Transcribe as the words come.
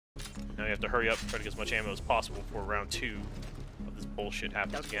Now you have to hurry up and try to get as much ammo as possible before round 2 of this bullshit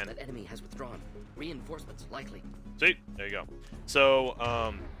happens Doubtful again. that enemy has withdrawn. Reinforcements likely. See? There you go.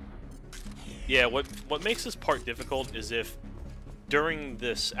 So, yeah, what makes this part difficult is if during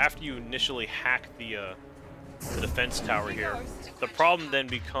this, after you initially hack the defense tower here, the problem then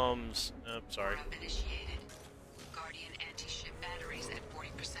becomes... sorry.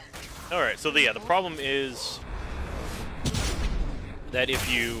 Alright, so the problem is that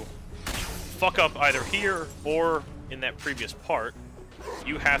if you fuck up either here or in that previous part,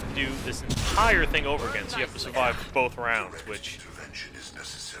 you have to do this entire thing over again, so you have to survive both rounds, which,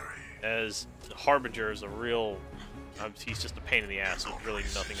 as Harbinger is a real... he's just a pain in the ass, so there's really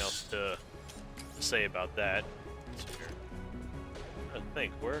nothing else to say about that. I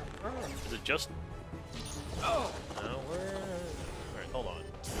think, where is it just... Oh! No, where... Alright, hold on.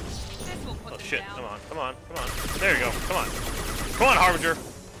 Oh shit, come on. There you go, come on. Come on, Harbinger!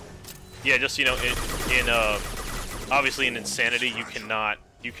 Yeah, just, you know, in obviously in Insanity, you cannot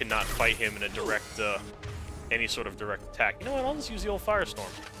fight him in a direct, any sort of direct attack. You know what, I'll just use the old Firestorm.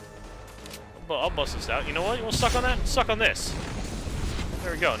 I'll bust this out. You know what, you wanna suck on that? Suck on this.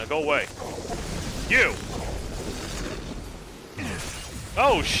 There we go, now go away. You!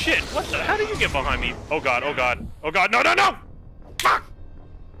 Oh shit, what the, how did you get behind me? Oh god, oh god, oh god, no, no, no! Fuck!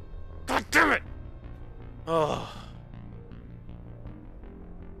 God damn it! Oh.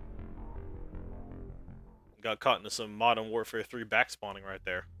 Got caught into some Modern Warfare 3 backspawning right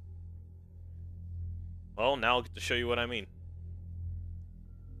there. Well, now I'll get to show you what I mean.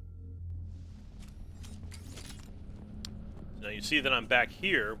 Now you see that I'm back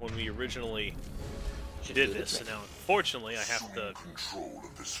here when we originally did this, and now unfortunately I have to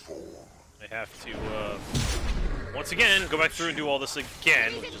once again go back through and do all this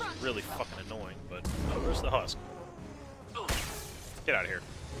again, which is really fucking annoying, but where's the husk? Get out of here.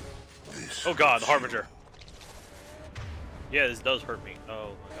 Oh god, the Harbinger. Yeah, this does hurt me.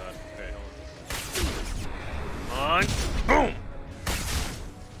 Oh my god. Okay, hold on. Boom!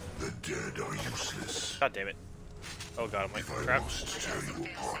 The dead are useless. God damn it. Oh god, I'm like trapped.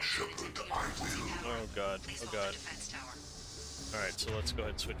 Oh god, oh god. Alright, so let's go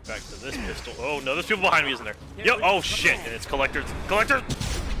ahead and switch back to this pistol. Oh no, there's people behind me, isn't there? Yo, oh shit, and it's collectors. Collectors!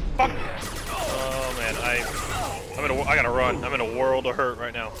 Fuck! Oh man, I gotta run. I'm in a world of hurt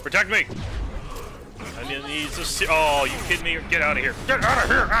right now. Protect me! I need to see. Oh, you kidding me? Get out of here! Get out of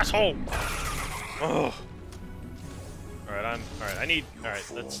here, asshole! Oh. Alright, I need. Alright,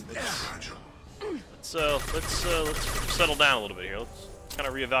 let's settle down a little bit here. Let's kind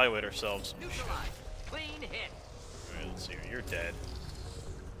of reevaluate ourselves. Alright, let's see here. You're dead.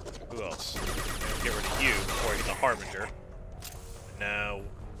 Who else? Get rid of you before I get the Harbinger. Now,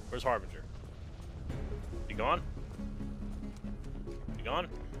 where's Harbinger? He gone? He gone?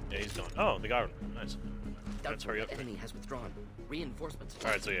 Yeah, he's gone. Oh, the guy. Nice. Let's hurry up. Enemy has withdrawn. Reinforcements.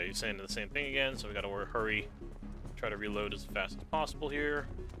 All right, so yeah, you're saying the same thing again. So we gotta hurry, try to reload as fast as possible here.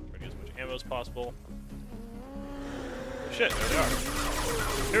 Try to get as much ammo as possible. Shit, there they are.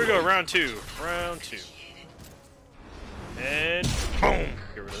 Here we go, round 2. Round 2. And boom!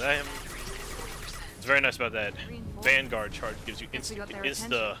 Get rid of that. It's very nice about that. Vanguard charge gives you insta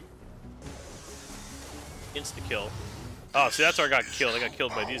kill. Oh, see, that's where I got killed. I got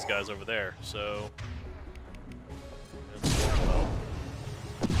killed by these guys over there. So.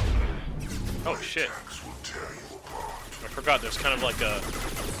 Oh shit! I forgot. There's kind of like a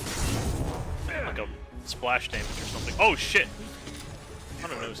splash damage or something. Oh shit! I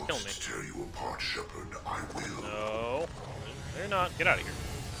don't know who's killing me. No, they're not. Get out of here.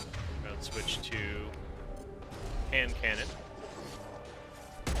 Let's switch to hand cannon.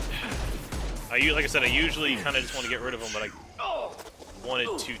 Like I said, I usually kind of just want to get rid of him, but I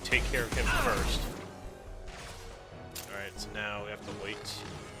wanted to take care of him first. Alright, so now we have to wait.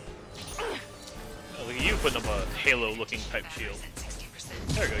 Oh, look at you putting up a Halo-looking type shield.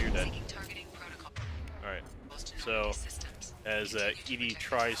 There we go, you're dead. Alright, so as Edie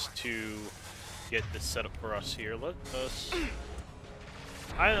tries to get this set up for us here, let us...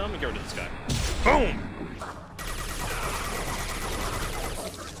 I'm gonna get rid of this guy. Boom!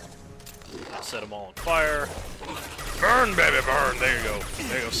 Set them all on fire. Burn, baby, burn! There you go.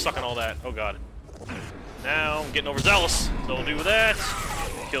 There you go, sucking all that. Oh god. Now I'm getting overzealous, so we'll do that.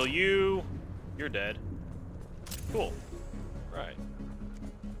 Kill you. You're dead. Cool. Right.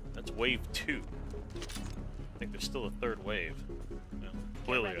 That's wave 2. I think there's still a third wave. No,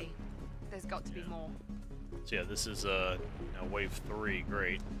 clearly. There's got to be more. So yeah, this is now wave 3.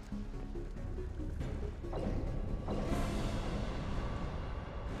 Great.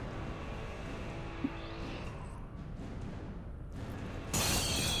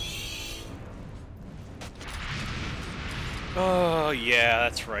 Oh, yeah,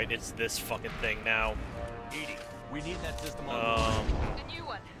 that's right. It's this fucking thing now. Edie, we need that system on. The new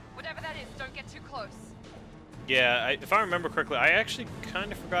one. Whatever that is, don't get too close. Yeah, if I remember correctly, I actually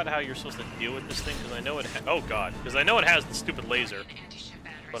kind of forgot how you're supposed to deal with this thing, because I know it oh god, because I know it has the stupid laser,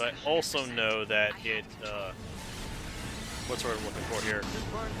 but I also know that it, what's the word I'm looking for here?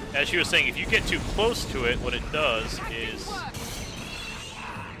 As she was saying, if you get too close to it, what it does is,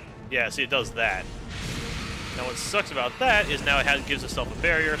 yeah, see, it does that. Now what sucks about that is now it gives itself a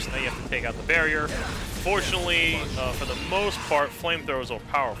barrier, so now you have to take out the barrier. Fortunately, for the most part, flamethrowers are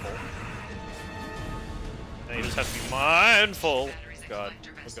powerful. Now you just have to be mindful. Oh god,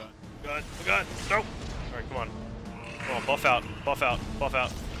 oh god, oh god, oh god, no! Alright, come on. Come on, buff out, buff out, buff out.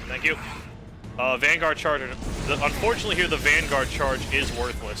 Thank you. Vanguard charge. Unfortunately here, the Vanguard charge is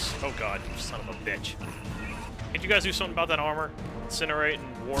worthless. Oh god, you son of a bitch. Can't you guys do something about that armor? Incinerate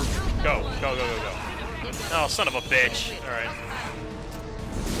and warp. Go, go, go, go, go. Oh, son of a bitch. Alright.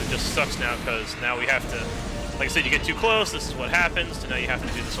 So it just sucks now, because now we have to... Like I said, you get too close, this is what happens, so now you have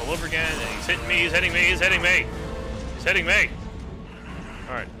to do this all over again, and he's hitting me, he's hitting me, he's hitting me! He's hitting me!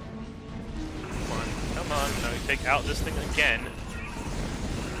 Alright. Come on, come on, now we take out this thing again.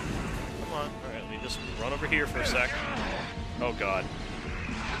 Come on, alright, let me just run over here for a sec. Oh god.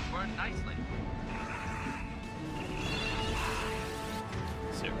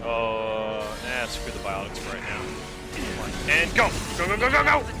 Screw the biotics for right now. And go! Go, go, go, go,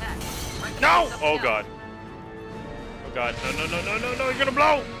 go! No! Oh god. Oh god. No, no, no, no, no, no, he's gonna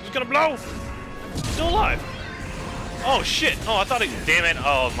blow! He's gonna blow! Still alive! Oh shit! Oh, I thought damn it!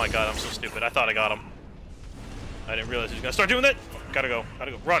 Oh my god, I'm so stupid. I thought I got him. I didn't realize he was gonna start doing that! Gotta go.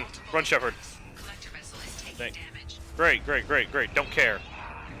 Gotta go. Run! Run, Shepard! Great, great, great, great. Don't care.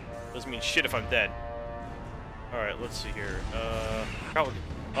 Doesn't mean shit if I'm dead. Alright, let's see here. Probably.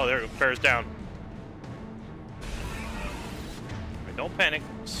 Oh, there it goes. Bears down. Right, don't panic.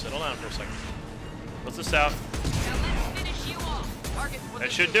 Settle down for a second. What's this out? That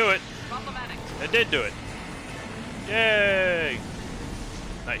should do it. That did do it. Yay!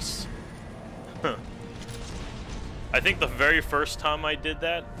 Nice. Huh. I think the very first time I did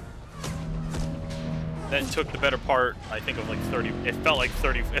that, that took the better part, I think, of like 30, it felt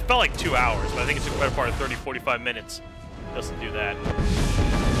like 2 hours, but I think it took the better part of 30, 45 minutes just to do that.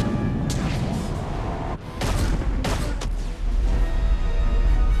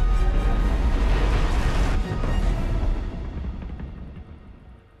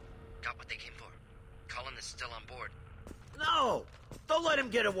 Got what they came for. Colin is still on board. No! Don't let him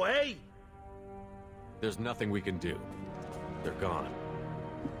get away! There's nothing we can do. They're gone.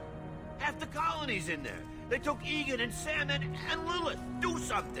 Half the colony's in there. They took Egan and Sam and Lilith. Do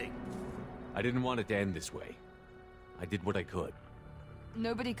something! I didn't want it to end this way. I did what I could.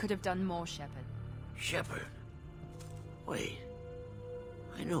 Nobody could have done more, Shepard. Shepard? Wait.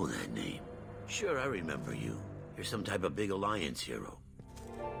 I know that name. Sure, I remember you. You're some type of big Alliance hero.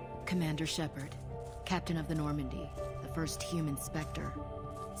 Commander Shepard, Captain of the Normandy, the first human Spectre,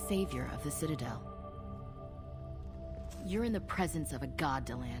 Savior of the Citadel. You're in the presence of a god,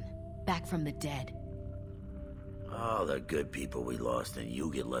 Delan. Back from the dead. All the good people we lost and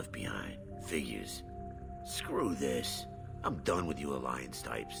you get left behind. Figures. Screw this. I'm done with you Alliance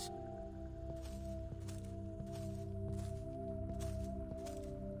types.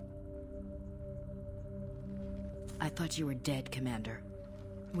 I thought you were dead, Commander.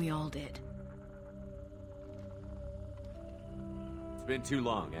 We all did. It's been too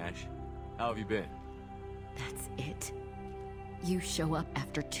long, Ash. How have you been? That's it? You show up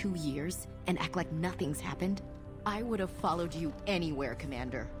after 2 years and act like nothing's happened? I would have followed you anywhere,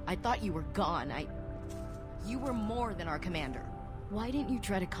 Commander. I thought you were gone. You were more than our commander. Why didn't you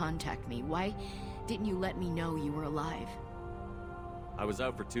try to contact me? Why didn't you let me know you were alive? I was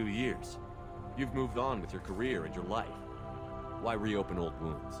out for 2 years. You've moved on with your career and your life. Why reopen old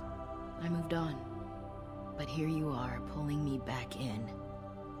wounds? I moved on. But here you are, pulling me back in.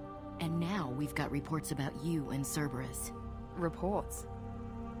 And now we've got reports about you and Cerberus. Reports?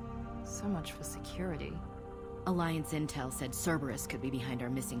 So much for security. Alliance intel said Cerberus could be behind our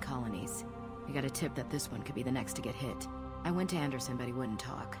missing colonies. We got a tip that this one could be the next to get hit. I went to Anderson, but he wouldn't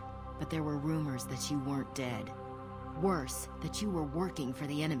talk. But there were rumors that you weren't dead. Worse, that you were working for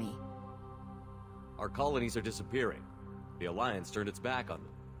the enemy. Our colonies are disappearing. The Alliance turned its back on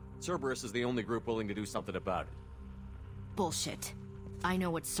them. Cerberus is the only group willing to do something about it. Bullshit. I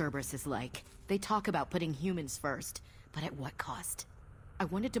know what Cerberus is like. They talk about putting humans first, but at what cost? I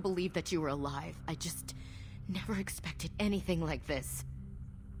wanted to believe that you were alive. I just never expected anything like this.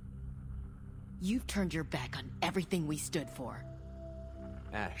 You've turned your back on everything we stood for.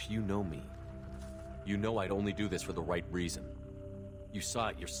 Ash, you know me. You know I'd only do this for the right reason. You saw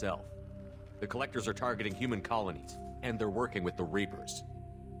it yourself. The Collectors are targeting human colonies, and they're working with the Reapers.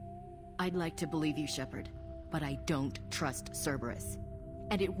 I'd like to believe you, Shepard, but I don't trust Cerberus.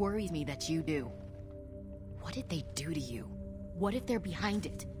 And it worries me that you do. What did they do to you? What if they're behind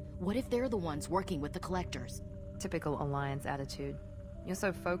it? What if they're the ones working with the Collectors? Typical Alliance attitude. You're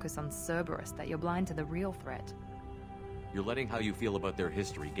so focused on Cerberus that you're blind to the real threat. You're letting how you feel about their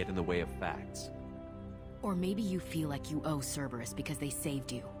history get in the way of facts. Or maybe you feel like you owe Cerberus because they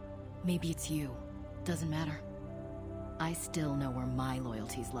saved you. Maybe it's you. Doesn't matter. I still know where my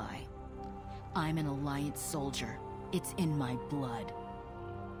loyalties lie. I'm an Alliance soldier. It's in my blood.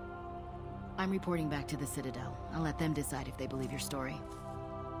 I'm reporting back to the Citadel. I'll let them decide if they believe your story.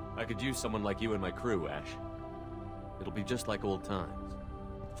 I could use someone like you in my crew, Ash. It'll be just like old times.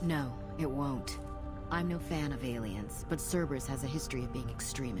 No, it won't. I'm no fan of aliens, but Cerberus has a history of being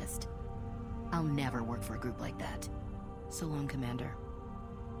extremist. I'll never work for a group like that. So long, Commander.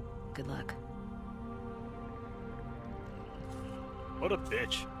 Good luck. What a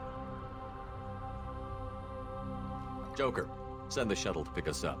bitch. Joker, send the shuttle to pick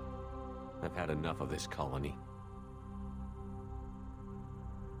us up. I've had enough of this colony.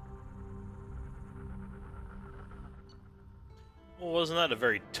 Well, wasn't that a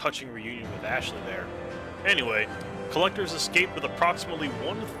very touching reunion with Ashley there? Anyway, Collectors escaped with approximately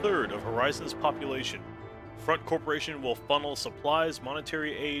 1/3 of Horizon's population. Front Corporation will funnel supplies,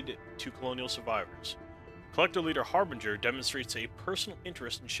 monetary aid to colonial survivors. Collector leader Harbinger demonstrates a personal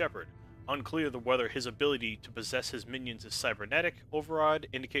interest in Shepard. Unclear whether his ability to possess his minions is cybernetic, override,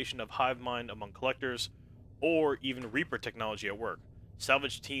 indication of hive mind among Collectors, or even Reaper technology at work.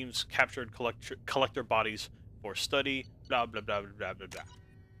 Salvage teams captured collector bodies for study, blah blah blah blah blah blah.